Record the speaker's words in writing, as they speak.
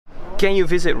Can you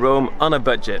visit Rome on a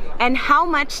budget? And how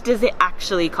much does it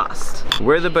actually cost?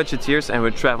 We're the Budgeteers and we're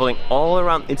traveling all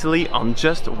around Italy on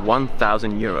just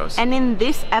 1,000 euros. And in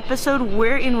this episode,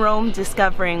 we're in Rome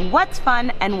discovering what's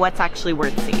fun and what's actually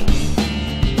worth seeing.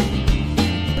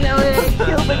 No,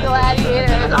 kill the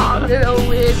gladiators, I'm gonna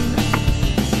win.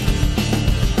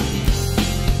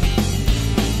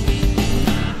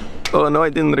 Oh no,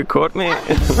 it didn't record me.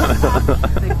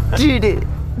 Did it.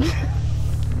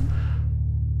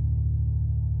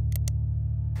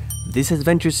 This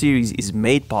adventure series is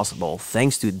made possible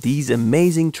thanks to these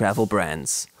amazing travel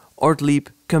brands: Ortlieb,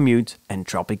 Commute and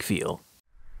Tropic Feel.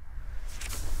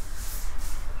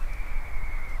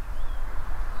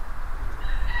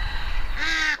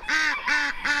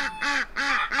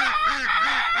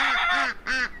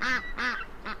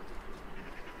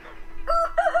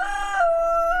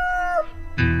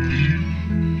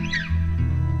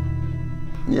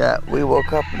 Yeah, we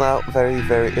woke up now very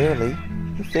early.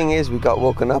 The thing is, we got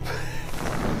woken up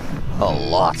a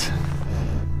lot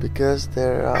because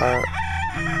there are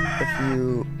a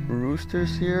few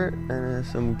roosters here and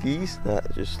some geese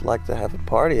that just like to have a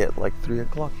party at like 3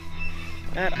 o'clock.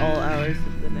 At all hours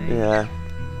of the night. Yeah.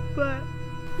 But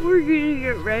we're gonna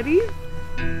get ready.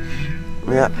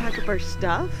 We're gonna pack up our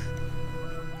stuff.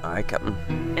 Alright, Captain.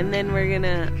 And then we're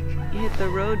gonna hit the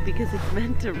road because it's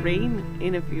meant to rain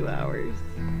in a few hours.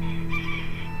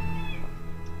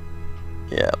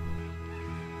 Yeah.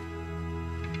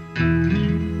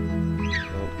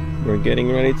 We're getting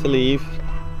ready to leave.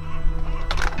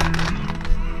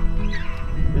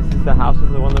 This is the house of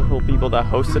the wonderful people that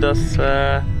hosted us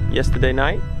yesterday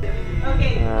night.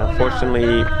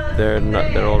 Fortunately,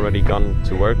 they're already gone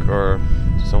to work or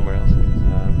somewhere else.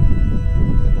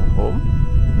 They're not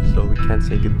home, so we can't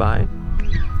say goodbye.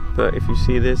 But if you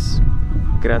see this,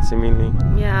 grazie mille.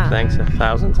 Yeah. Thanks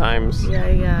 1,000 times.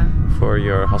 Yeah. For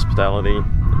your hospitality.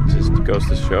 It just goes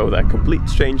to show that complete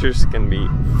strangers can be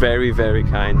very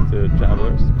kind to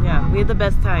travelers. Yeah, we had the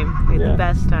best time. We had the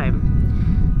best time.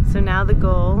 So now the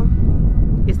goal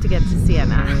is to get to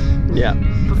Siena. Yeah.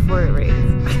 Before it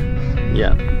rains.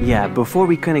 Yeah, before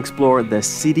we can explore the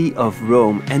city of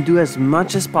Rome and do as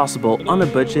much as possible on a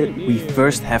budget, we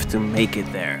first have to make it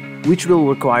there, which will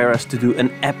require us to do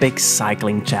an epic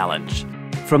cycling challenge.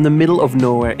 From the middle of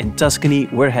nowhere in Tuscany,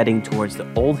 we're heading towards the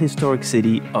old historic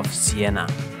city of Siena.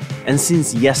 And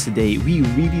since yesterday we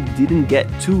really didn't get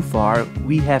too far,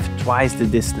 we have twice the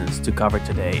distance to cover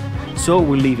today. So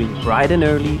we're leaving bright and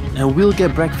early and we'll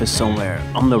get breakfast somewhere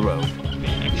on the road.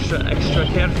 Extra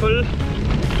careful.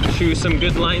 Choose some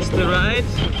good lines to ride,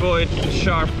 avoid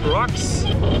sharp rocks.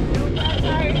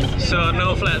 So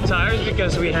no flat tires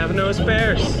because we have no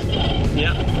spares.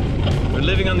 Yeah, we're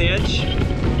living on the edge.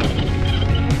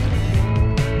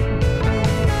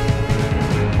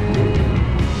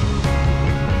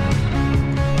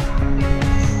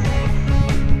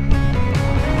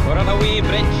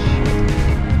 Bridge.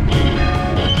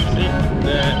 See,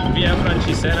 the Via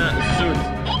Francesena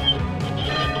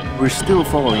Sud. We're still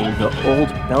following the old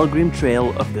pilgrim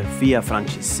trail of the Via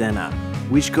Francesena,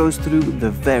 which goes through the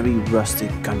very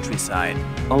rustic countryside,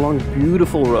 along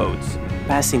beautiful roads,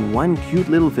 passing one cute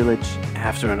little village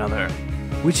after another,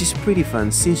 which is pretty fun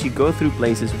since you go through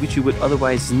places which you would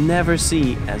otherwise never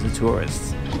see as a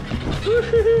tourist.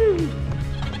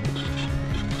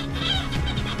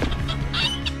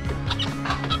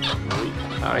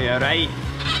 Are you alright?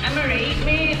 I'm alright,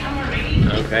 mate. I'm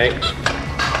alright. Okay.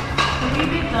 Can we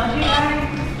be dodgy, guys?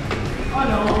 Oh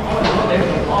no, there's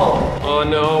a wall. Oh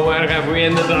no, where have we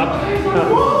ended up? There's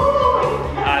a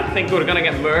wall! I think we're gonna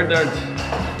get murdered.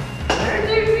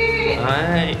 Murder me!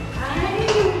 Hi.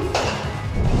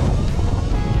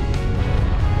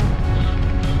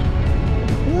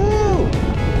 Woo!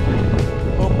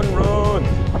 Open road.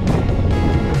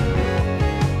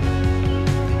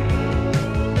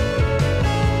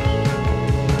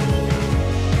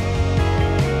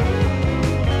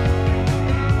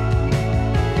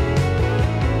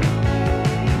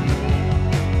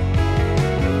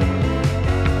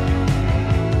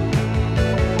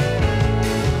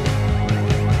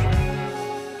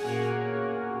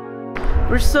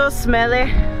 We're so smelly.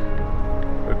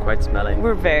 We're quite smelly.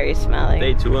 We're very smelly.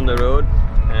 Day 2 on the road,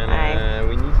 and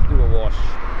we need to do a wash.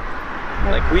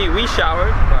 Like we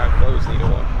showered, but our clothes need a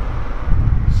wash.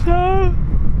 So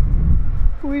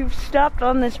we've stopped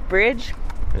on this bridge.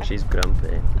 And she's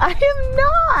grumpy. I am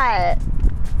not.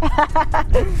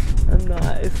 I'm not,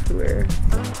 I swear.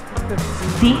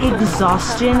 The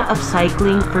exhaustion of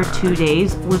cycling for 2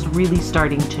 days was really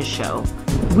starting to show.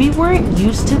 We weren't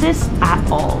used to this at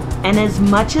all, and as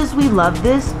much as we love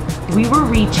this, we were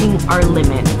reaching our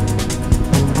limit.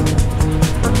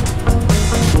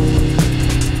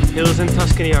 in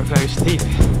Tuscany are very steep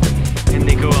and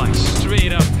they go like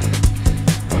straight up.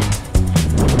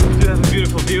 We do have a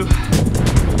beautiful view,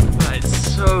 but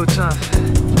it's so tough.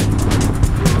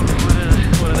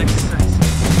 What an exercise.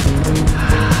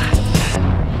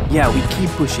 Yeah, we keep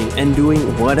pushing and doing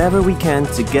whatever we can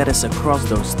to get us across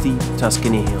those steep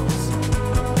Tuscany hills.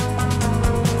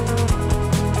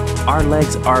 Our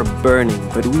legs are burning,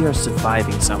 but we are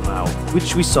surviving somehow,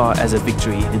 which we saw as a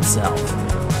victory in itself.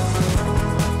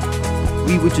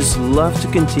 We would just love to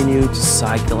continue to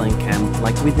cycle and camp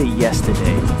like we did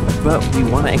yesterday, but we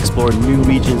want to explore new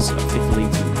regions of Italy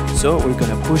too. So we're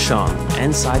gonna push on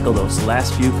and cycle those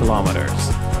last few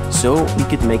kilometers, so we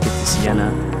could make it to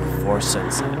Siena before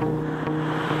sunset.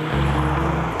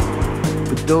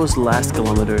 But those last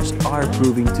kilometers are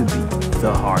proving to be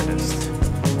the hardest.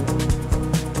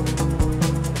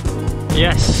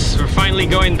 Yes, we're finally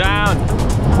going down.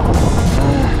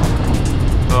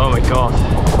 Oh my god.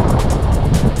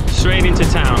 Straight into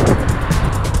town.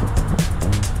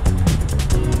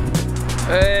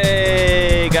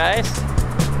 Hey guys.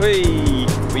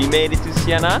 We made it to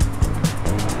Siena.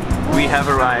 We have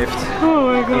arrived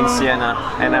in Siena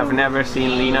and I've never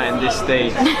seen Lena in this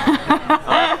state.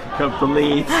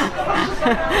 Complete.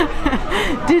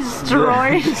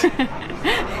 Destroyed.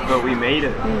 But we made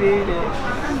it. We made it.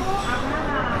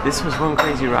 This was one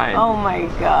crazy ride. Oh my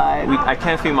god. I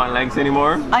can't feel my legs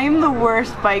anymore. I am the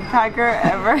worst bike packer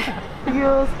ever.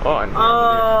 Oh, no.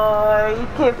 Ay,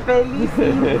 qué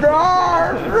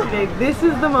felicidad! This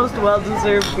is the most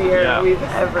well-deserved beer we've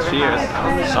ever Cheers.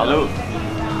 had. Salud.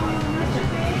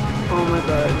 Oh my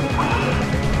god.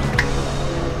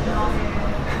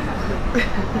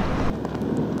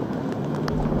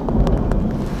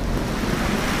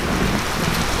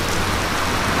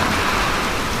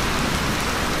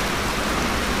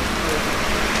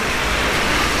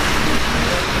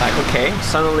 Like, okay,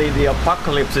 suddenly the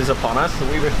apocalypse is upon us.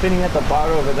 We were sitting at the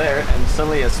bar over there and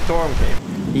suddenly a storm came.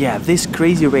 Yeah, this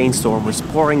crazy rainstorm was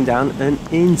pouring down an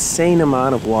insane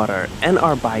amount of water and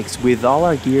our bikes with all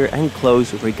our gear and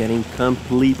clothes were getting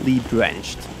completely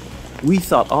drenched. We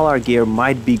thought all our gear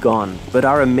might be gone, but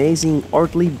our amazing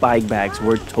Oertli bike bags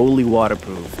were totally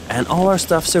waterproof and all our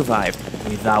stuff survived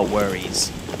without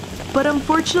worries. But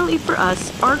unfortunately for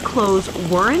us, our clothes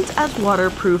weren't as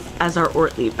waterproof as our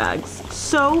Oertli bags.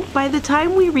 So by the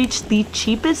time we reached the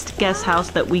cheapest guest house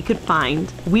that we could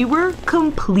find, we were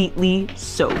completely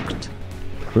soaked.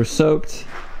 We're soaked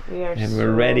and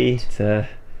we're ready soaked. to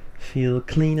feel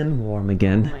clean and warm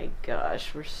again. Oh my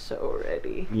gosh, we're so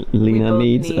ready. Lena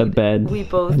needs a bed. We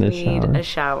both and need a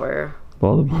shower.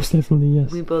 Well, most definitely,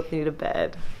 yes. We both need a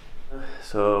bed.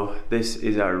 So this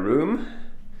is our room.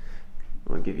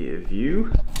 I'll give you a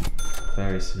view.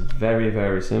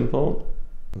 Very simple,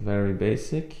 very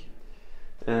basic.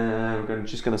 I'm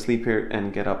just gonna sleep here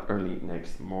and get up early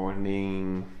next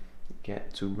morning,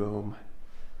 get to Rome.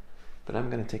 But I'm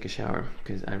gonna take a shower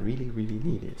because I really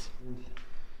need it.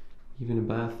 Even a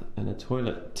bath and a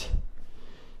toilet.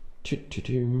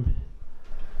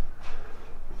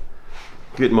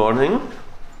 Good morning.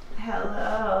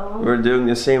 Hello. We're doing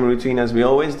the same routine as we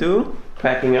always do,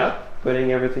 packing up.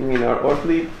 Putting everything in our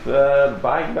Oertli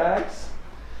bike bags,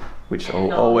 which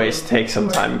always takes some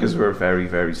time because we're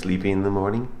very sleepy in the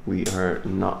morning. We are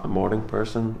not a morning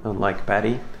person, unlike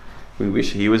Paddy. We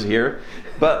wish he was here,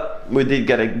 but we did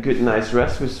get a good nice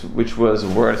rest, which was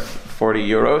worth 40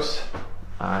 euros.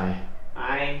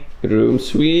 Room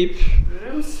sweep.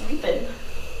 Room sweeping.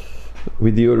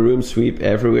 We do a room sweep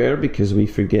everywhere because we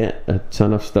forget a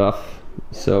ton of stuff.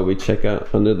 So we check out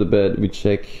under the bed, we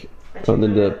check under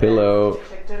the pillow,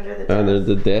 under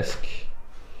the desk.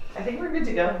 I think we're good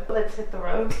to go. Let's hit the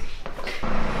road.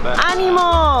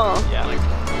 Animo! Yeah, like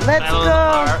let's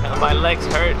go. My legs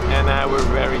hurt and we're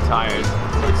very tired.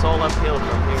 It's all uphill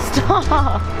from here.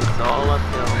 Stop! It's all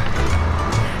uphill.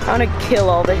 I want to kill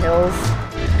all the hills.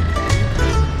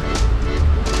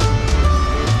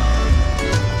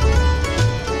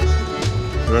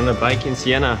 We're on a bike in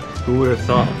Siena. Who would have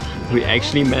thought? We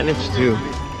actually managed to.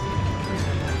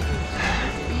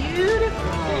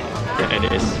 Yeah,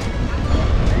 it is.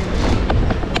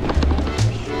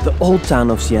 The old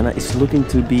town of Siena is looking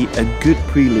to be a good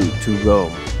prelude to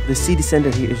Rome. The city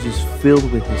center here is just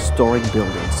filled with historic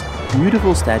buildings,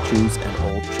 beautiful statues and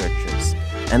old churches,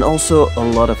 and also a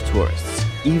lot of tourists,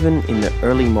 even in the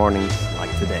early mornings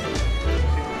like today.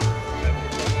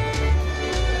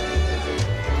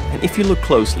 And if you look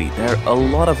closely, there are a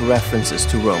lot of references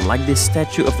to Rome, like this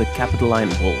statue of the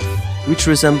Capitoline wolf, which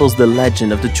resembles the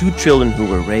legend of the two children who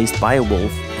were raised by a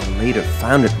wolf and later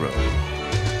founded Rome.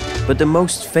 But the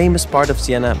most famous part of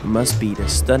Siena must be the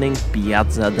stunning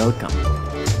Piazza del Campo.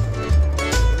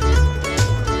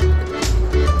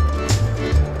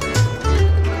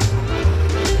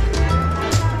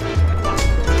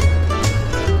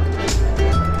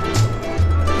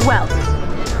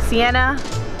 Siena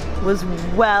was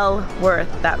well worth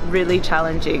that really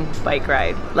challenging bike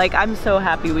ride. Like, I'm so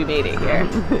happy we made it here.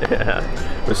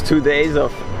 Yeah, it was 2 days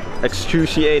of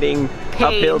excruciating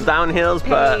uphill, downhills,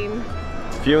 but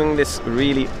viewing this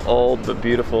really old but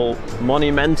beautiful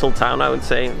monumental town, I would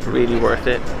say, really worth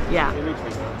it. Yeah.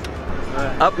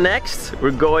 Up next,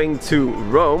 we're going to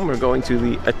Rome. We're going to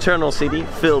the Eternal City,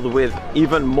 filled with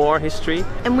even more history.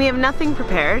 And we have nothing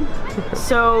prepared,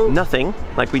 so... Nothing.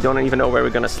 Like, we don't even know where we're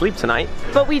gonna sleep tonight.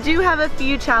 But we do have a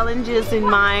few challenges in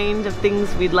mind of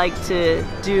things we'd like to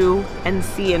do and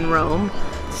see in Rome.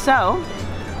 So,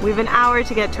 we have an hour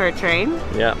to get to our train.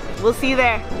 Yeah. We'll see you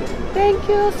there. Thank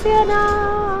you,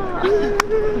 Siena!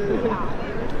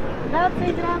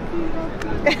 Grazie, grazie.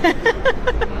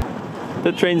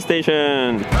 The train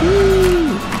station!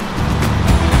 Woo.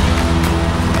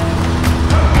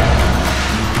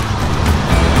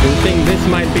 We think this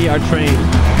might be our train.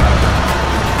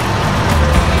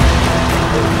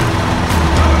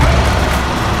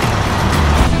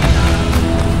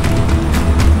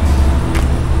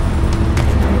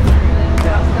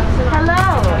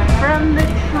 Hello! From the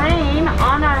train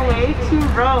on our way to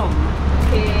Rome.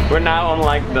 We're now on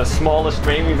like the smallest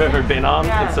train we've ever been on.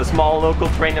 Yeah. It's a small local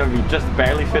train and we just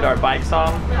barely fit our bikes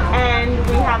on. And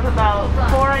we have about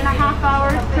 4.5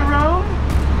 hours to Rome.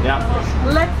 Yeah.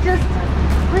 Let's just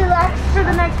relax for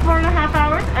the next 4.5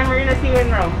 hours and we're gonna see you in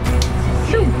Rome.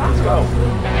 Let's go.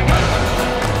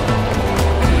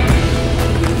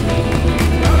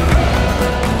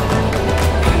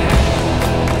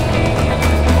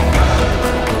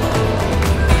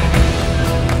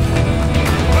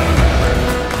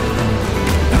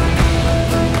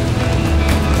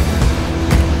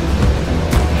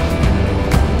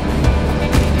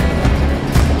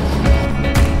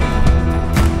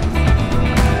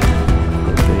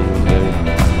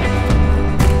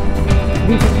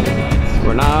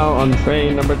 We're now on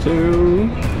train number 2.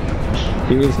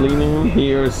 Here's Lena,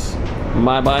 here's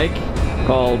my bike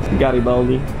called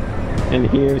Garibaldi, and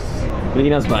here's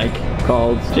Lena's bike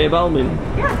called J Balvin.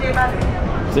 Yeah, J Balvin.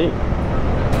 See?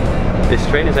 This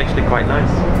train is actually quite nice.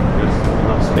 There's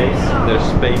enough space. There's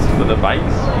space for the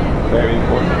bikes. Very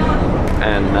important.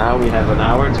 And now we have an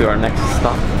hour to our next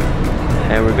stop.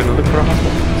 And we're gonna look for a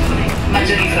hospital.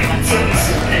 Maggiori informazioni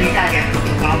su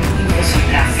trenitalia.com, info sul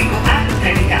traffico, app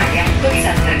Trenitalia, call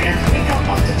center gratuito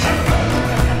 800.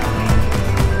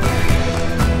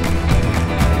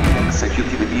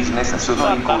 Executive business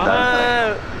sono in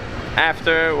coda.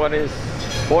 After what is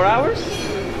 4 hours?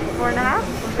 4.5?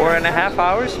 4.5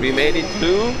 hours, we made it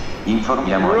to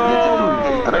Informiamo i viaggiatori che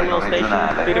il treno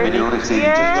regionale alle ore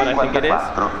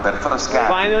 16:54 per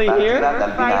Frascati partirà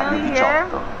dal binario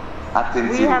 18.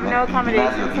 We have no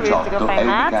accommodations, so we have to go find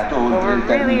that. But we're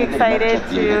really excited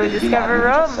to discover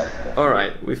Rome.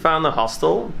 Alright, we found a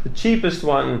hostel, the cheapest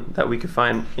one that we could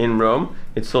find in Rome.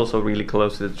 It's also really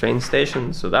close to the train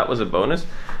station, so that was a bonus.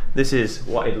 This is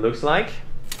what it looks like.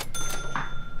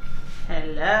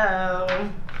 Hello.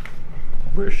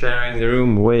 We're sharing the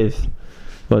room with,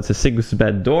 well, it's a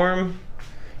 6-bed dorm.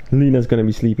 Lena's gonna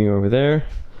be sleeping over there.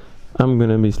 I'm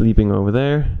gonna be sleeping over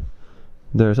there.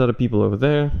 There's other people over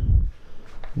there.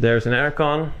 There's an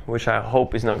aircon, which I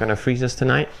hope is not gonna freeze us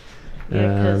tonight. Yeah,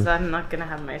 because I'm not gonna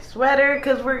have my sweater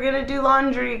because we're gonna do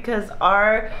laundry because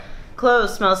our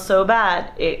clothes smell so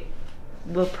bad it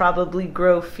will probably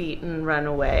grow feet and run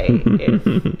away if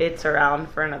it's around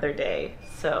for another day.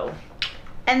 So,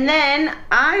 and then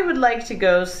I would like to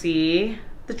go see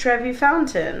the Trevi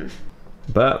Fountain.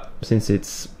 But since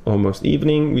it's almost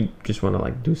evening, we just want to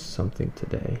like do something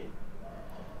today,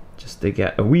 just to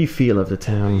get a wee feel of the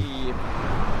town.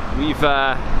 We've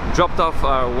dropped off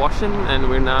our washing and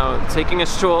we're now taking a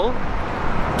stroll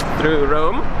through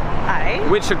Rome. Hi.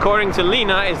 Which, according to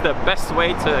Lena, is the best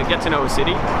way to get to know a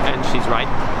city, and she's right.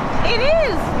 It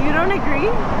is! You don't agree?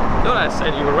 No, I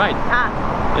said you were right. Ah.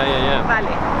 Yeah.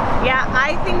 Vale. Yeah,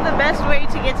 I think the best way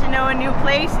to get to know a new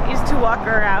place is to walk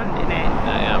around in it.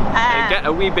 And get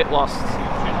a wee bit lost.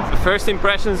 The first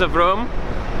impressions of Rome,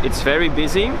 it's very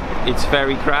busy, it's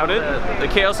very crowded. The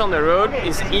chaos on the road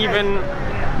is even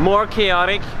more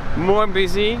chaotic, more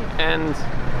busy, and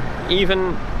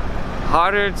even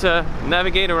harder to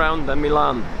navigate around than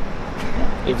Milan.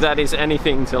 If that is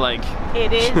anything to like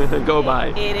it is go by.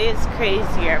 It is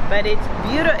crazier, but it's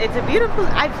beautiful. It's a beautiful.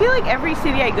 I feel like every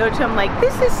city I go to, I'm like,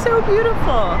 this is so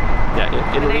beautiful.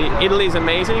 Yeah, Italy is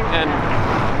amazing, and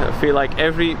I feel like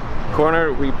every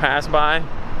corner we pass by,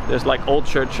 there's like old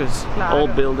churches,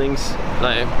 old buildings.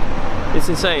 Like, it's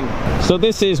insane. So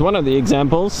this is one of the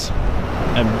examples.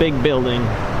 A big building,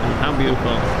 and how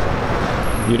beautiful.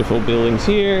 Beautiful buildings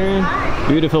here. Hi.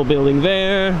 Beautiful building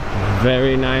there,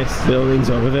 very nice buildings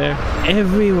over there,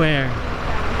 everywhere.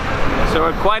 So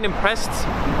we're quite impressed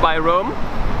by Rome.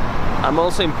 I'm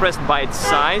also impressed by its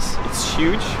size, it's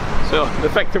huge. So the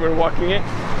fact that we're walking it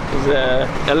is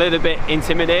a little bit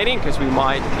intimidating because we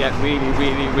might get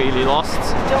really lost.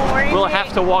 Don't worry. We'll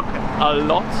have to walk a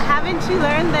lot. Haven't you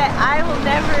learned that I will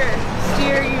never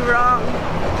steer you wrong?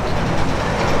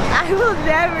 I will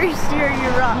never steer you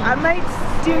wrong. I might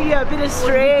steer you a bit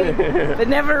astray, but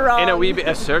never wrong. In a wee bit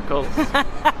of circle.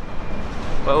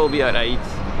 What will be our eat?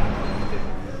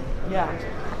 Yeah.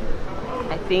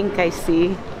 I think I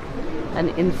see an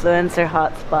influencer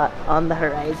hotspot on the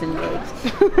horizon, babes.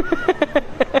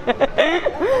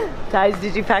 Thijs,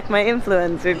 did you pack my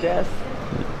influencer dress?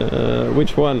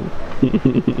 Which one?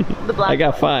 The black. I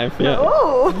got 5, yeah.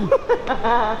 Oh!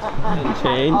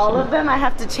 Change. All of them I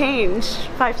have to change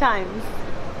 5 times.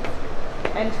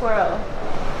 And twirl.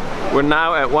 We're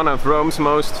now at one of Rome's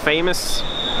most famous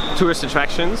tourist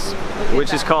attractions,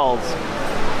 which is called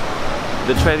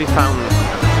the Trevi Fountain.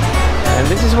 And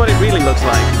this is what it really looks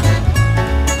like.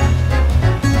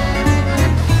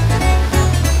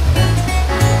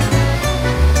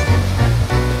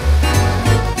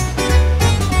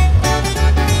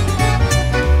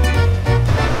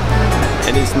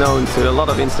 And he's known to a lot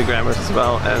of Instagrammers as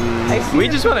well, and we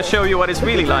just want to show you what it's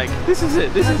really like. This is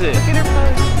it, this is it. Look at her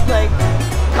pose, like,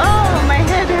 oh, my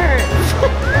head hurts.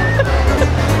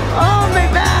 Oh, my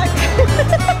back.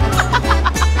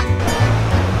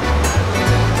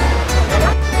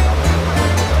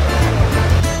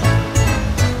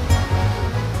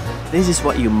 This is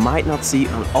what you might not see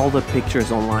on all the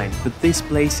pictures online, but this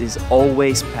place is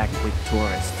always packed with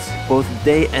tourists, both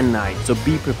day and night, so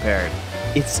be prepared.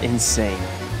 It's insane.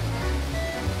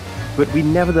 But we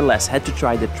nevertheless had to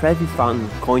try the Trevi Fountain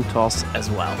coin toss as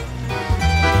well. We're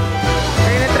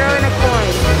gonna throw in a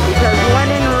coin, because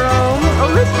one in Rome, oh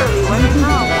literally, one in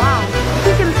Rome, wow.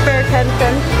 You can spare 10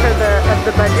 cents for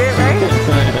the budget, right?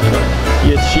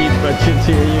 You cheap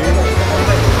budgeteer.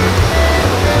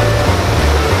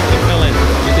 Excellent,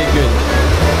 you did good.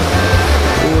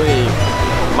 Wait.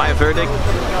 My verdict,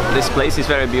 this place is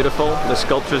very beautiful, the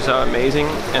sculptures are amazing,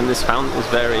 and this fountain is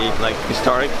very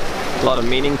historic, a lot of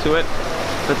meaning to it,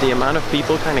 but the amount of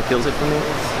people kind of kills it for me.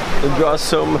 It draws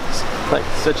so much,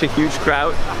 such a huge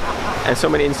crowd, and so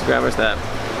many Instagrammers that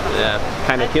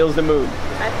kind of kills the mood.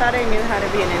 I thought I knew how to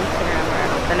be an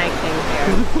Instagrammer, then I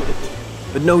came here.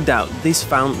 But no doubt, this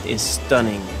fountain is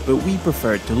stunning, but we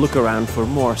preferred to look around for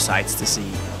more sights to see.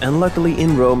 And luckily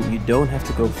in Rome, you don't have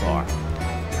to go far.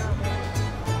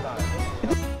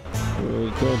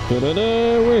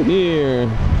 We're here.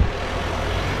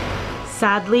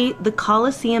 Sadly, the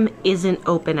Colosseum isn't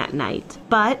open at night,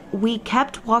 but we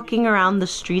kept walking around the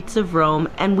streets of Rome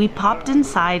and we popped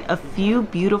inside a few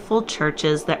beautiful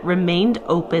churches that remained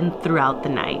open throughout the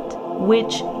night,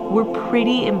 which were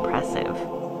pretty impressive.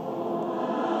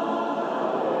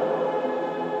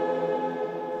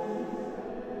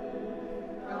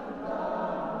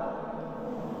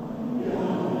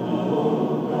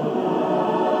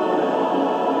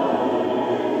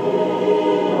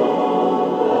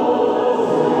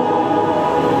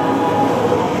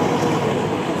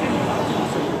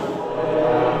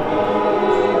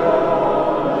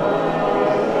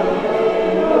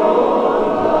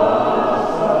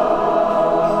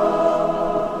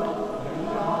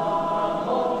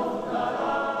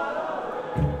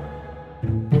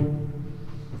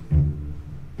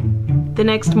 The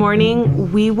next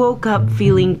morning, we woke up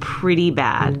feeling pretty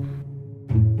bad.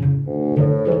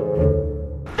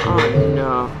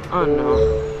 Oh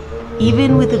no.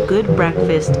 Even with a good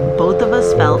breakfast, both of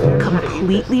us felt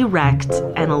completely wrecked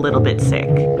and a little bit sick.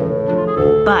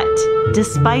 But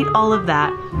despite all of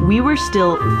that, we were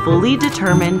still fully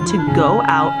determined to go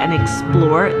out and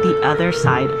explore the other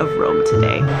side of Rome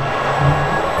today.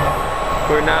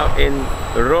 We're now in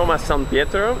Roma San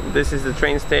Pietro. This is the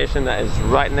train station that is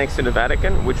right next to the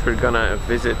Vatican, which we're gonna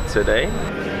visit today.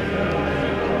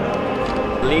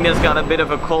 Lena's got a bit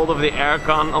of a cold of the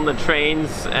aircon on the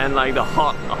trains and the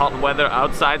hot weather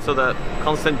outside, so the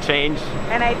constant change.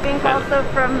 And I think also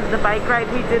from the bike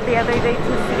ride we did the other day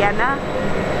to Siena,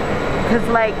 because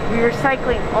we were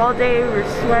cycling all day, we were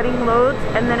sweating loads,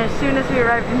 and then as soon as we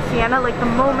arrived in Siena, the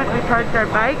moment we parked our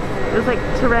bike, it was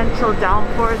torrential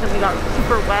downpours and we got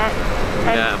super wet.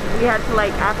 And we had to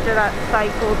after that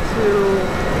cycle to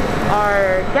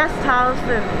our guest house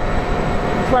and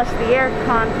plus the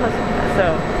aircon,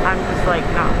 so I'm just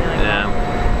not feeling well.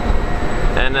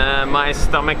 And my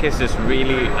stomach is just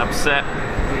really upset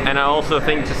And I also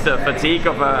think just the fatigue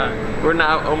of we're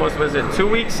now almost, was it 2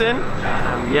 weeks in?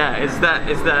 Yeah, it's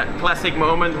that classic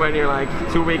moment when you're like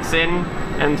 2 weeks in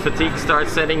and fatigue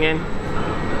starts setting in.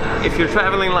 If you're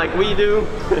traveling like we do,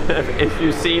 if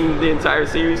you've seen the entire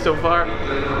series so far,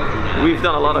 we've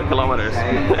done a lot of kilometers.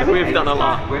 We've done a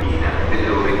lot.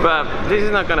 But this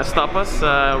is not going to stop us.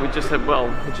 We just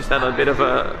had a bit of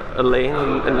a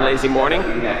lazy morning.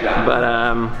 But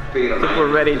I think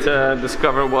we're ready to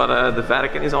discover what the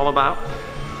Vatican is all about.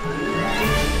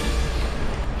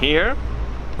 Here,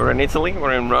 we're in Italy,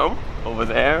 we're in Rome. Over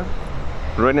there,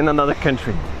 we're in another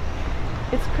country.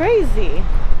 It's crazy.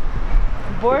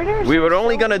 Borders. We were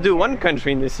only gonna do one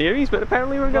country in this series, but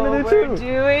apparently we're gonna do two. We're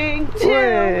doing two.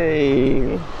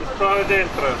 Way. Prova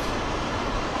dentro.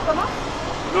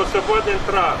 Non si può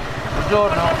entrare.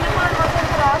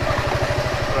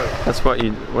 That's what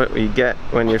you get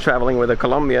when you're traveling with a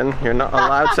Colombian. You're not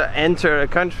allowed to enter a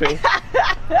country.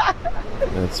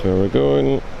 That's where we're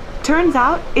going. Turns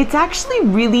out, it's actually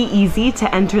really easy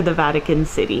to enter the Vatican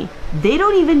City. They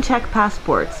don't even check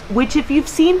passports, which if you've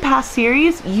seen past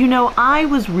series, you know I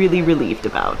was really relieved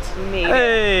about.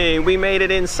 Hey, we made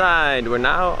it inside. We're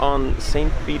now on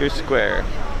St. Peter's Square.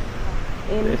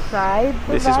 Inside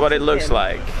the This is what it looks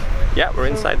like. Yeah, we're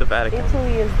inside the Vatican.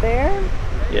 Italy is there,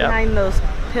 Yeah. behind those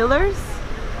pillars,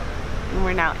 and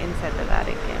we're now inside the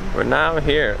Vatican. We're now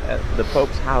here at the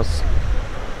Pope's house.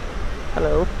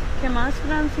 Hello. ¿Qué más,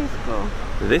 Francisco?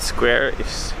 This square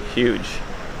is huge.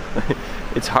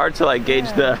 It's hard to like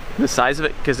gauge the size of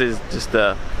it because it's just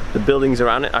the buildings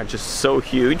around it are just so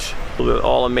huge with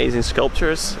all amazing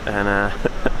sculptures and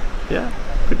yeah,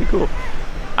 pretty cool.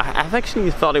 I've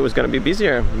actually thought it was going to be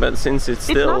busier, but since it's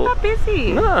still not that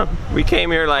busy. No, we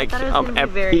came here like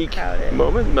at peak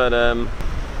moment, but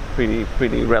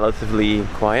pretty relatively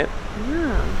quiet.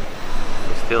 Yeah.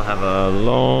 We still have a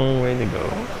long way to go,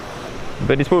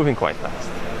 but it's moving quite fast.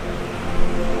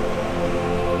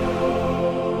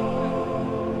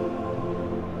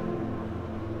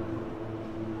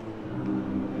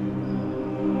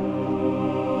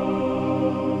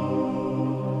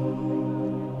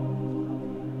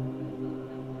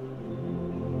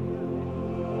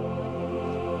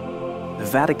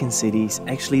 The Vatican City is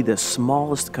actually the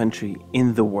smallest country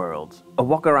in the world. A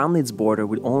walk around its border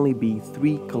would only be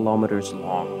 3 kilometers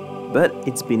long. But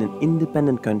it's been an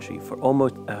independent country for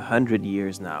almost 100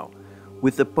 years now,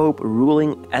 with the Pope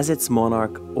ruling as its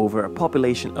monarch over a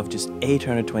population of just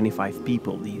 825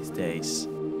 people these days.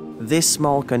 This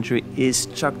small country is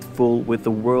chock full with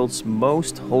the world's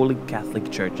most holy Catholic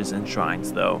churches and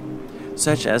shrines though,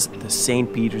 such as the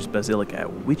St. Peter's Basilica,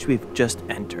 which we've just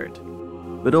entered.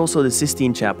 But also the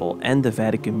Sistine Chapel and the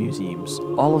Vatican Museums,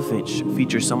 all of which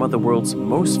feature some of the world's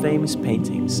most famous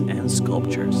paintings and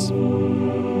sculptures.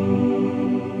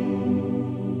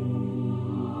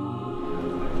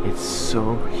 It's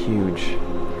so huge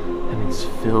and it's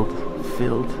filled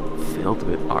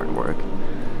with artwork.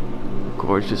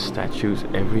 Gorgeous statues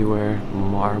everywhere,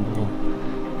 marble,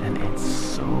 and it's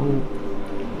so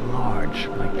large.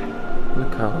 Like,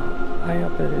 look how high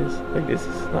up it is. Like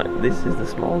this is the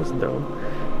smallest dome.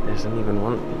 There's even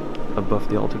one above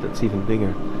the altar that's even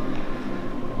bigger.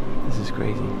 This is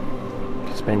crazy. You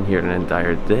could spend here an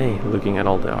entire day looking at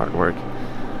all the artwork.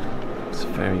 It's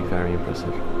very, very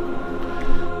impressive.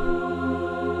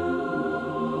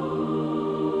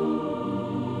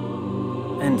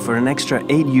 And for an extra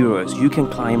 €8, you can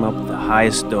climb up the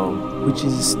highest dome, which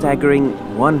is a staggering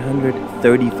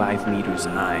 135 meters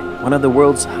high. One of the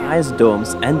world's highest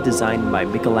domes and designed by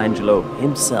Michelangelo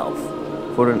himself.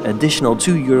 For an additional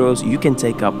 €2, you can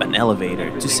take up an elevator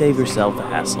to save yourself the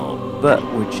hassle. But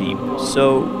we're cheap,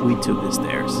 so we took the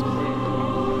stairs.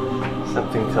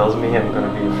 Something tells me I'm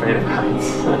gonna be afraid of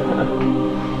heights.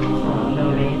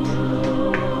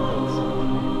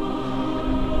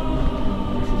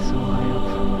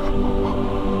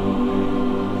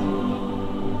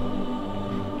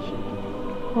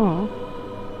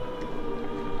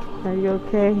 Are you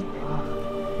okay?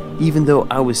 Even though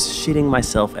I was shitting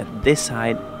myself at this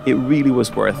height, it really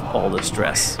was worth all the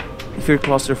stress. If you're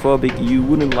claustrophobic, you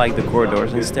wouldn't like the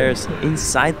corridors and stairs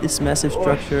inside this massive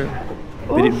structure,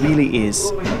 but it really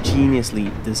is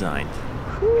geniusly designed.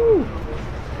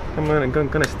 I'm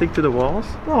gonna stick to the walls.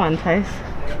 Go on, Thijs.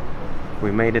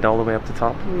 We made it all the way up the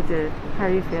top. We did. How are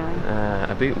you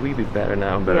feeling? We'd be better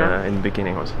now, but Yeah. in the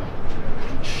beginning I was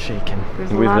shaken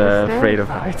There's a with lot of afraid stairs. of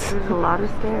heights. There's a lot of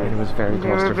stairs. And it was very They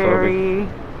were claustrophobic.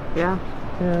 yeah.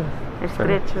 Yeah.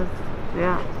 Estrechos.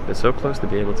 Yeah. It's so close to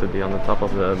be able to be on the top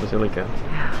of the basilica.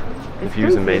 The It's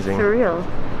view's crazy. amazing. It's surreal.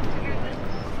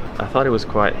 I thought it was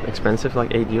quite expensive,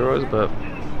 like €8, but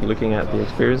looking at the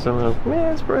experience, I'm like,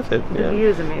 yeah, it's worth it. The view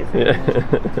is amazing.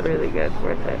 Yeah. Really good.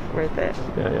 Worth it.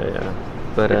 Yeah.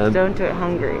 But don't do it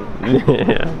hungry.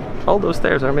 Yeah. All those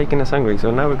stairs are making us hungry,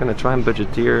 so now we're gonna try and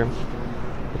budgeteer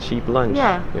a cheap lunch.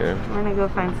 Yeah. Here. I'm gonna go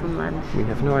find some lunch. We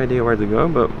have no idea where to go,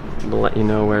 but we'll let you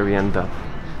know where we end up.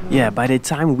 Yeah, by the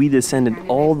time we descended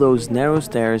all those narrow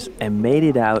stairs and made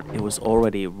it out, it was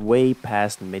already way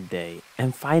past midday.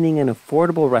 And finding an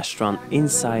affordable restaurant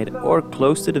inside or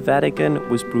close to the Vatican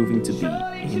was proving to be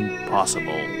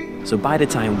impossible. So by the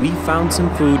time we found some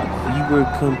food, we were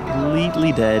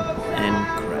completely dead and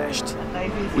crashed.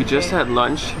 We just had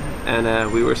lunch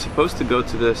and we were supposed to go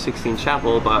to the Sixtine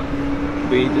Chapel, but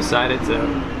we decided to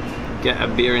get a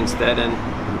beer instead and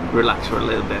relax for a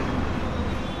little bit.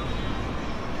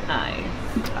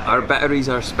 Our batteries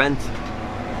are spent.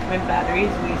 My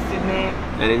battery's wasted, mate.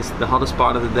 And it's the hottest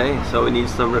part of the day, so we need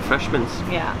some refreshments.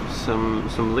 Yeah.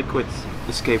 Some liquids.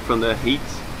 Escape from the heat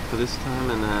for this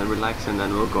time and relax, and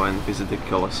then we'll go and visit the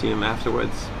Colosseum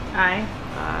afterwards. Aye.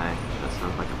 That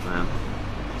sounds like a plan.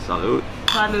 Salud.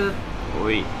 Salud.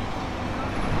 Oui.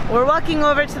 We're walking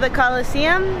over to the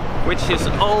Colosseum. Which is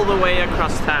all the way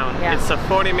across town. Yeah. It's a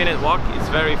 40-minute walk, it's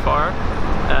very far.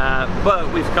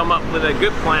 But we've come up with a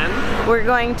good plan. We're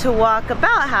going to walk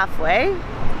about halfway,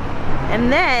 and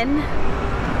then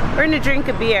we're gonna drink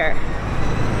a beer.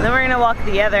 And then we're gonna walk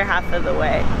the other half of the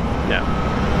way. Yeah.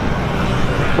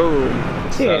 Boom.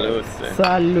 Cheers. Salute.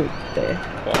 Salute.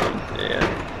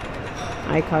 Yeah.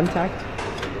 Eye contact.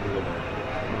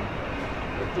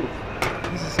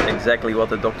 This is exactly what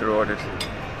the doctor ordered.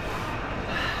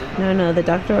 No, the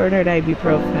doctor ordered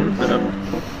ibuprofen.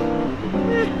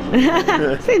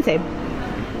 Same.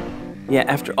 Yeah,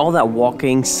 after all that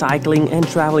walking, cycling and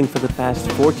traveling for the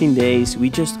past 14 days, we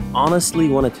just honestly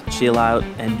wanted to chill out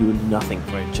and do nothing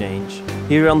for a change.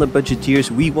 Here on the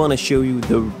Budgeteers, we want to show you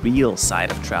the real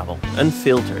side of travel,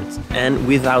 unfiltered and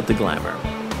without the glamour.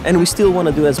 And we still want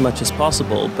to do as much as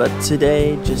possible, but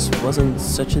today just wasn't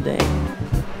such a day.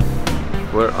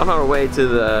 We're on our way to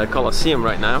the Colosseum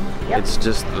right now. Yep. It's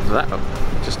just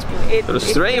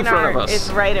straight in front of us. It's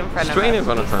right in front of us. Straight in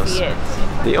front of us. See it.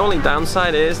 The only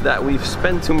downside is that we've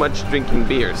spent too much drinking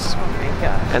beers. Oh my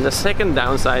gosh. And the second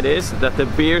downside is that the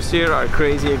beers here are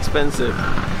crazy expensive.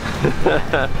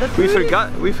 we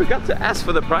forgot to ask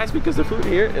for the price because the food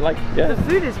here, The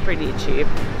food is pretty cheap.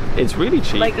 it's really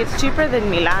cheap. Like, it's cheaper than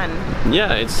Milan.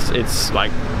 Yeah, it's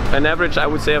like an average, I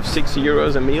would say, of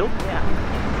 €6 a meal, Yeah.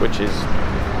 which is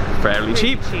fairly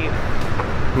cheap.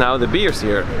 Now the beers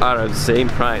here are at the same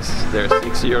price. They're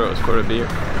 €6 for a beer.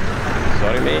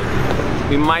 Sorry, mate.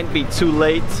 We might be too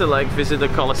late to visit the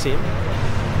Colosseum,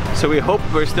 so we hope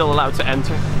we're still allowed to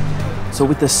enter. So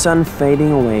with the sun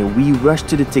fading away, we rushed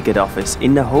to the ticket office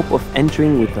in the hope of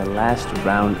entering with the last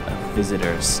round of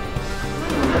visitors.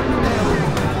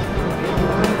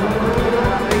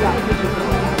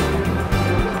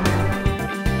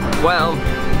 Well,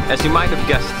 as you might have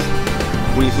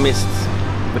guessed, we've missed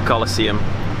the Colosseum.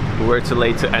 We were too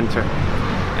late to enter.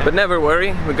 But never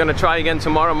worry, we're gonna try again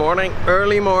tomorrow morning,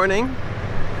 early morning.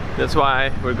 That's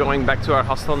why we're going back to our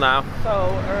hostel now.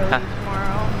 So early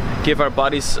tomorrow. Give our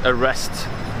bodies a rest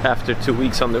after 2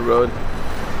 weeks on the road.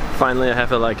 Finally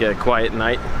have a quiet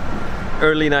night,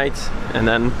 early night, and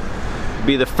then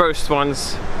be the first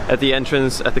ones at the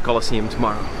entrance at the Colosseum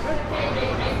tomorrow.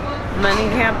 Money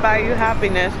can't buy you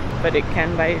happiness, but it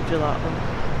can buy you gelato.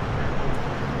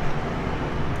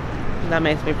 That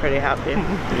makes me pretty happy.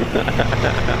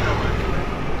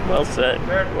 Well said,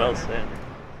 well said.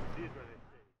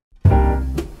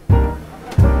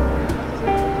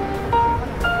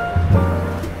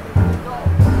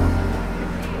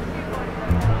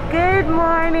 Good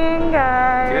morning,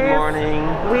 guys. Good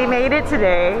morning. We made it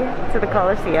today to the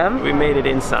Colosseum. We made it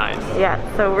inside. Yeah,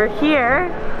 so we're here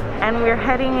and we're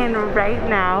heading in right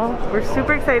now. We're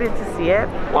super excited to see it.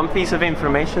 One piece of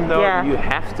information though, Yeah. you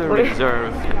have to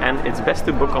reserve, and it's best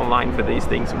to book online for these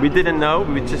things. We didn't know,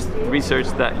 we just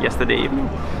researched that yesterday evening.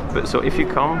 But so if you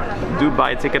come, do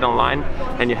buy a ticket online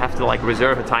and you have to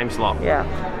reserve a time slot. Yeah.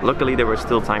 Luckily there was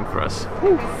still time for us.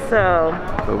 So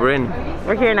But we're in.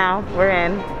 we're here now. We're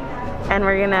in, and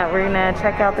we're gonna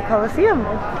check out the Colosseum.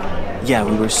 Yeah,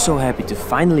 we were so happy to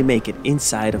finally make it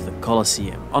inside of the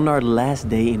Colosseum on our last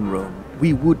day in Rome.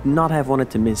 We would not have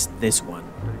wanted to miss this one,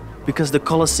 because the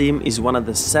Colosseum is one of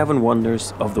the 7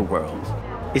 wonders of the world.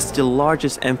 It's the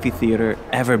largest amphitheater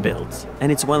ever built,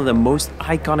 and it's one of the most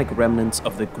iconic remnants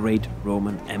of the great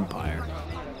Roman Empire.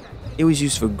 It was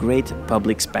used for great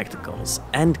public spectacles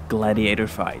and gladiator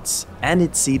fights, and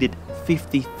it seated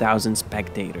 50,000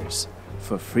 spectators,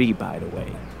 for free by the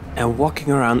way. And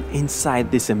walking around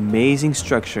inside this amazing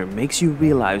structure makes you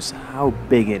realize how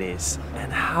big it is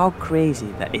and how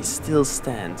crazy that it still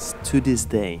stands to this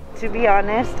day. To be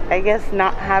honest, I guess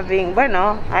not having,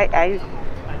 bueno, I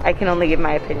can only give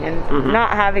my opinion. Not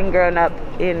having grown up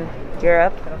in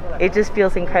Europe, it just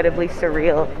feels incredibly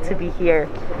surreal to be here.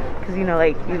 Because, you know,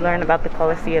 like, you learn about the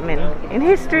Colosseum in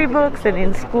history books and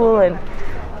in school, and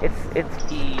it's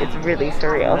really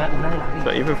surreal.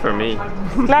 But even for me.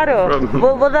 Claro.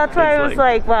 Well, that's why I was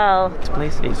like, wow. This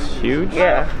place is huge.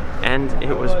 Yeah. And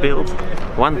it was built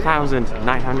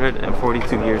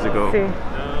 1,942 years ago. See.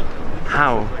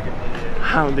 How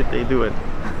did they do it?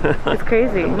 It's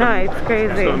crazy. No, it's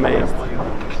crazy. So amazed.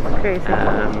 It's crazy.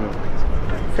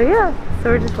 So yeah, so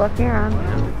we're just walking around.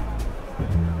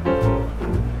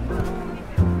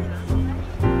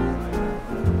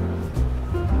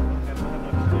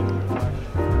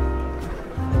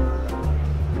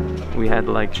 We had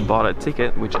like bought a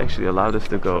ticket which actually allowed us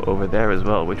to go over there as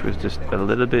well, which was just a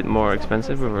little bit more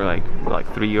expensive. We were like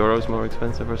 €3 more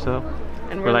expensive or so.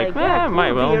 And we're like, yeah, cool,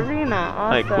 might well. the arena,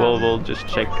 awesome. Like we'll just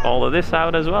check all of this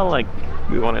out as well. Like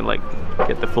we want to like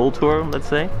get the full tour, let's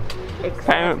say.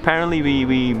 Apparently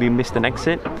we missed an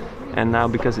exit, and now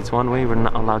because it's one way, we're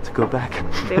not allowed to go back.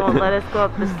 They won't let us go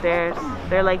up the stairs.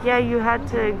 They're like, yeah, you had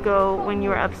to go, when you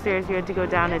were upstairs, you had to go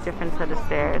down a different set of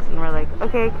stairs. And we're like,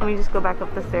 okay, can we just go back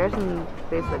up the stairs? And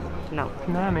they said, no.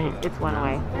 No, I mean, it's one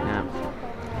way. Yeah.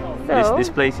 So, this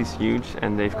place is huge,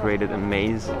 and they've created a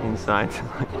maze inside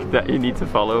that you need to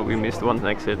follow. We missed one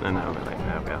exit, and now we're like,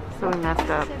 oh god. So we messed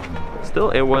up.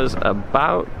 Still, it was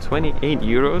about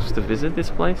 €28 to visit this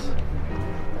place.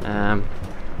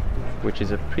 Which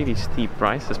is a pretty steep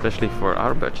price, especially for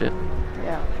our budget.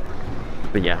 Yeah.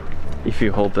 But yeah, if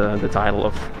you hold the title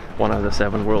of one of the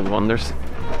 7 world wonders,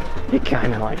 you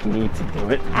kind of like need to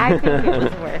do it. I think it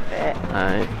was worth it.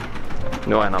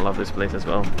 No, and I love this place as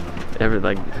well.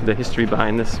 Like the history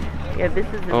behind this. Yeah, this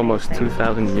is amazing. Almost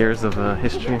 2,000 years of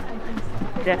history.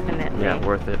 Definitely. Yeah,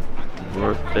 worth it.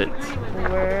 Worth it.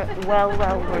 We're well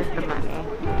worth the money.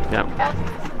 Yeah.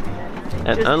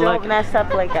 And just don't mess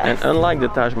up like us. And unlike the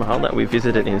Taj Mahal that we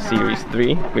visited in Series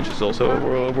 3, which is also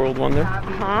a world wonder,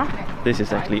 this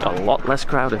is actually a lot less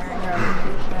crowded.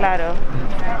 Claro.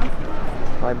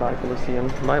 Bye bye Colosseum.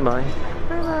 Bye bye.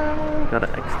 Bye bye. Gotta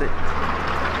exit.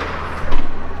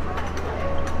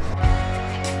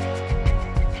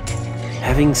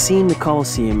 Having seen the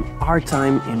Colosseum, our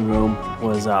time in Rome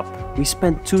was up. We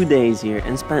spent 2 days here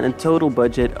and spent a total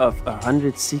budget of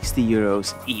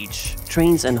 €160 each,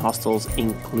 trains and hostels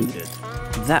included.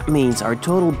 That means our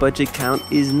total budget count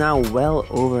is now well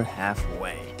over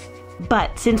halfway.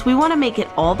 But since we want to make it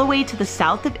all the way to the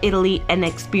south of Italy and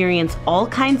experience all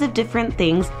kinds of different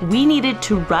things, we needed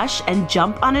to rush and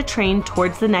jump on a train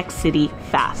towards the next city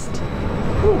fast.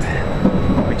 Whew.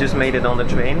 We just made it on the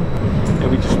train, and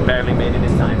we just barely made it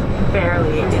in time.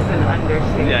 Barely is an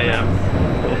understatement. Yeah.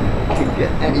 Could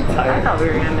get any tired. I thought we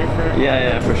were gonna miss it.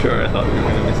 Yeah, for sure. I thought we were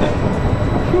gonna miss it.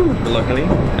 But luckily,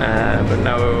 but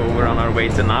now we're on our way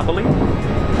to Napoli,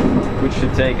 which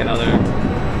should take another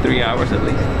 3 hours at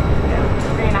least.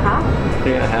 Yeah. 3.5?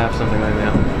 3.5, something like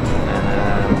that.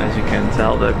 And as you can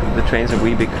tell, the trains are a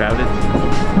wee bit crowded.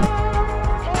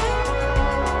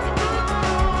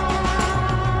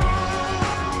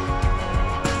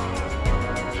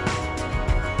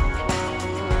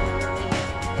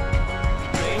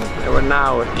 We're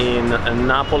now in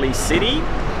Napoli city.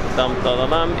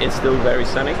 It's still very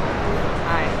sunny.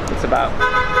 It's about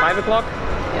 5 o'clock.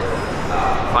 Yes.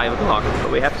 5 o'clock.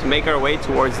 We have to make our way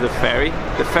towards the ferry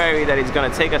that is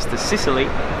going to take us to Sicily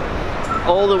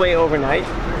all the way overnight,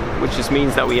 which just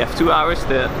means that we have 2 hours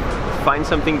to find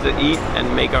something to eat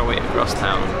and make our way across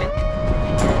town.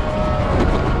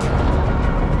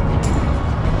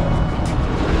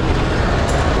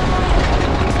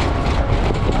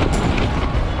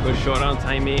 We're short on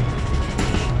time, mate.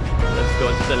 Let's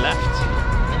go to the left.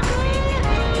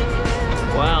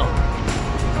 Wow.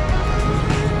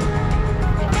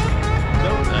 So,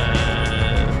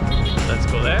 let's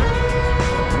go there.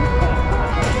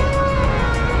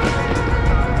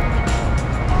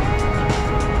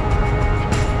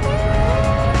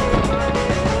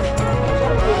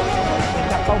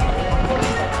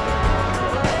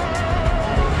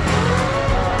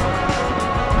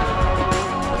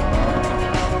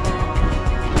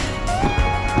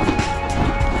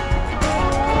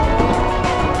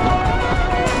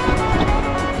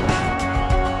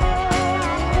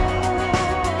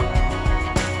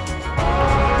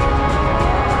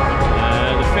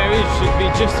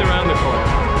 Just around the corner,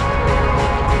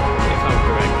 if I'm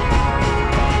correct.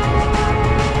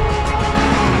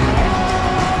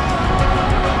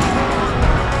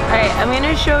 I'm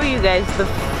gonna show you guys the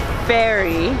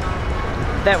ferry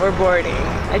that we're boarding.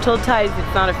 I told Thijs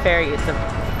it's not a ferry, it's a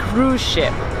cruise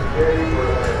ship.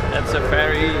 That's a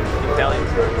ferry, Italian.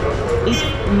 It's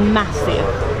massive.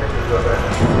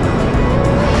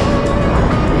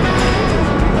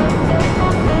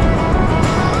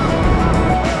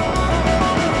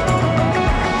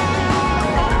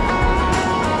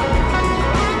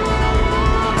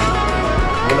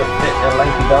 Will it fit a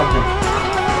lanky Belgian?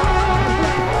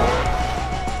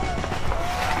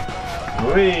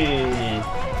 Whee!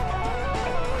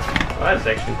 Well, that's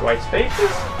actually quite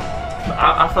spacious.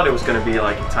 I thought it was going to be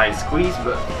like a tight squeeze,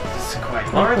 but it's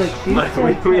quite large.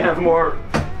 Like we have more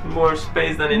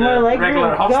space than in a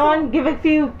regular hostel. Go on, give a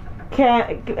few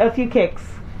kicks.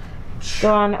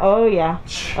 Go on. Oh yeah.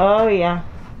 Oh yeah.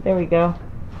 There we go.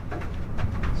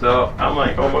 So I'm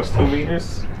like almost 2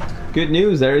 meters. Good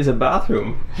news, there is a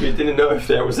bathroom. We didn't know if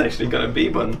there was actually going to be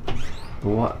one.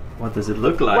 What does it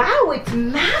look like? Wow, it's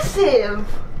massive.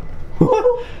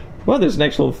 Well, there's an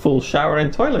actual full shower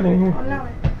and toilet in here. Oh no.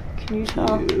 Can you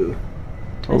tell?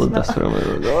 All the dust from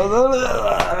it.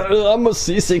 I'm a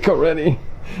seasick already.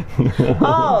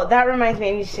 Oh, that reminds me,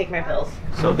 I need to take my pills.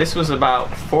 So this was about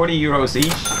 40 euros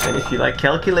each, and if you like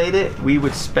calculate it, we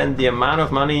would spend the amount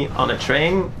of money on a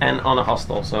train and on a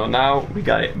hostel. So now we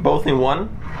got it both in one.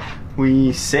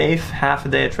 We save half a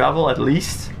day of travel at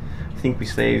least. I think we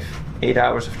save 8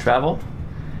 hours of travel,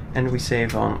 and we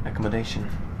save on accommodation.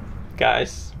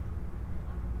 Guys,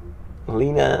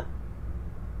 Lena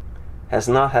has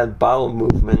not had bowel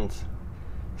movement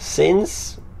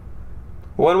since...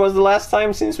 When was the last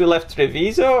time since we left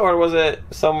Treviso, or was it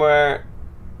somewhere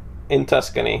in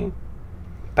Tuscany?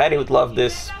 Paddy would love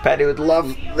this. Paddy would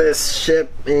love this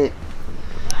ship.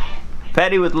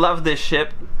 Paddy would love this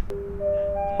ship.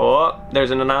 Oh,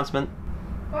 there's an announcement.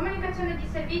 Comunicazione di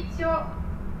servizio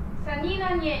Siena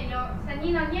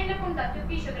Agnello, contatto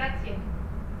ufficio, grazie.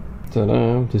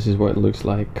 Ta-da, this is what it looks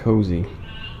like, cozy.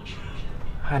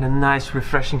 Had a nice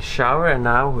refreshing shower, and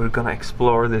now we're gonna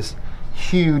explore this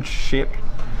huge ship.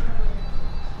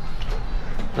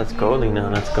 Let's go, Lena,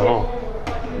 let's go.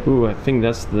 Ooh, I think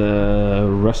that's the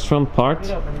restaurant part.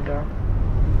 Open the door.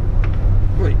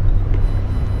 Wait.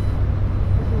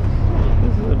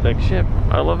 This is a big ship.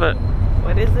 I love it.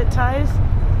 What is it, Thijs?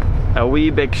 A wee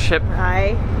big ship.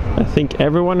 Hi. I think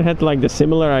everyone had like the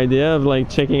similar idea of like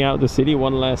checking out the city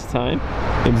one last time.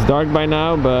 It's dark by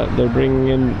now, but they're bringing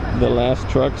in the last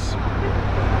trucks,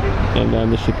 and then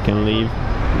the ship can leave.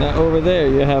 Now over there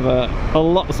you have a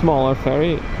lot smaller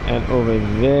ferry, and over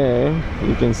there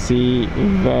you can see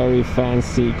very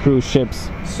fancy cruise ships.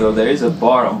 So there is a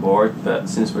bar on board, but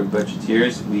since we're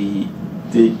budgeteers,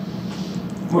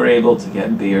 we're able to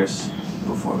get beers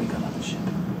before we got on the ship.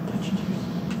 Budgeteers.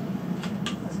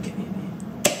 Let's get in here.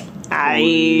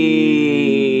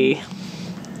 Aye.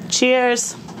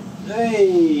 Cheers.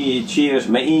 Hey, cheers,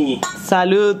 mate.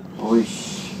 Salud. Oish.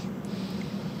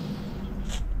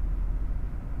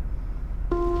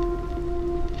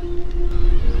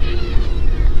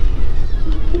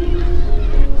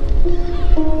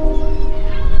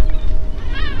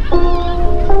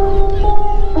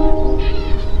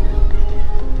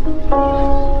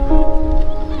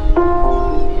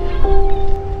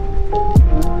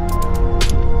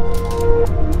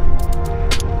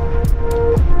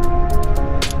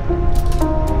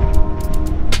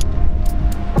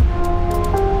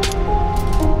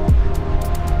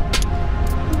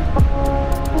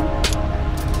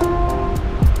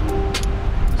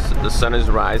 The sun is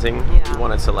rising. Yeah. We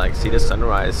wanted to like see the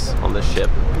sunrise on the ship.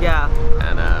 Yeah.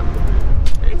 And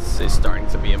it's starting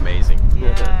to be amazing.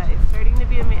 Yeah, it's starting to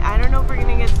be amazing. I don't know if we're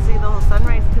gonna get to see the whole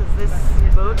sunrise because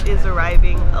this boat is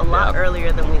arriving a lot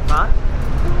earlier than we thought.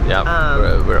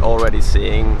 Yeah, we're already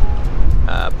seeing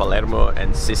Palermo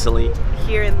and Sicily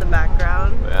here in the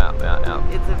background. Yeah.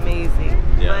 It's amazing.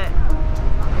 Yeah.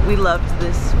 But we loved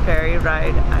this ferry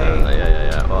ride.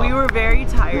 Well, we were very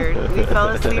tired. We fell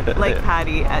asleep like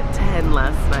Paddy at 10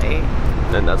 last night.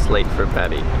 And that's late for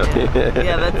Paddy.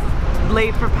 Yeah, that's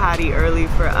late for Paddy, early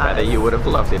for us. Paddy, you would have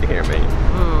loved it here, mate.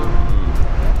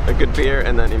 A good beer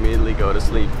and then immediately go to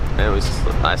sleep. And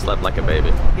I slept like a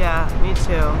baby. Yeah, me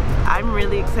too. I'm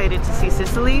really excited to see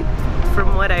Sicily.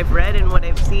 From what I've read and what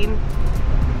I've seen,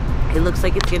 it looks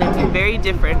like it's going to be very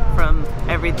different from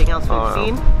everything else we've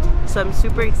seen. So I'm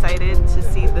super excited to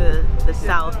see the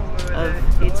south of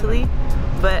Italy,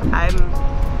 but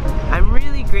I'm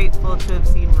really grateful to have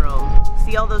seen Rome.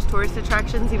 See all those tourist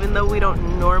attractions, even though we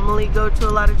don't normally go to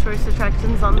a lot of tourist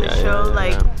attractions on the show.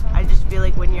 I just feel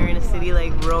like when you're in a city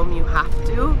like Rome, you have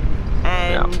to,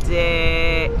 and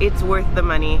it's worth the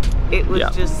money. It was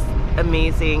just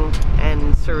amazing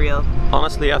and surreal.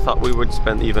 Honestly, I thought we would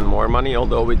spend even more money,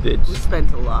 although we did. We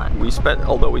spent a lot.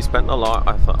 Although we spent a lot,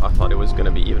 I thought it was going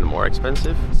to be even more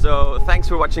expensive. So thanks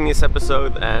for watching this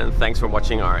episode, and thanks for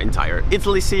watching our entire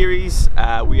Italy series.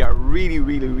 We are really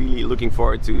looking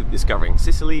forward to discovering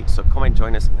Sicily, so come and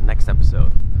join us in the next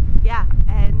episode. Yeah,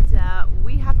 and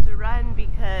we have to run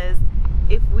because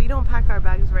if we don't pack our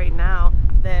bags right now,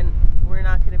 then we're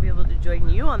not going to be able to join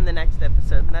you on the next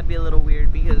episode, and that'd be a little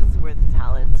weird because we're the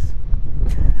talents.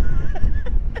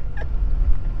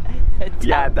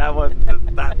 Yeah,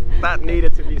 that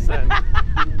needed to be said.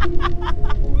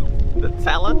 The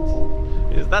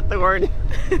talent? Is that the word?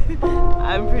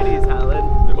 I'm pretty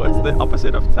talented. What's the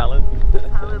opposite of talent?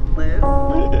 Talentless.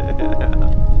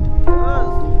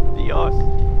 Dios.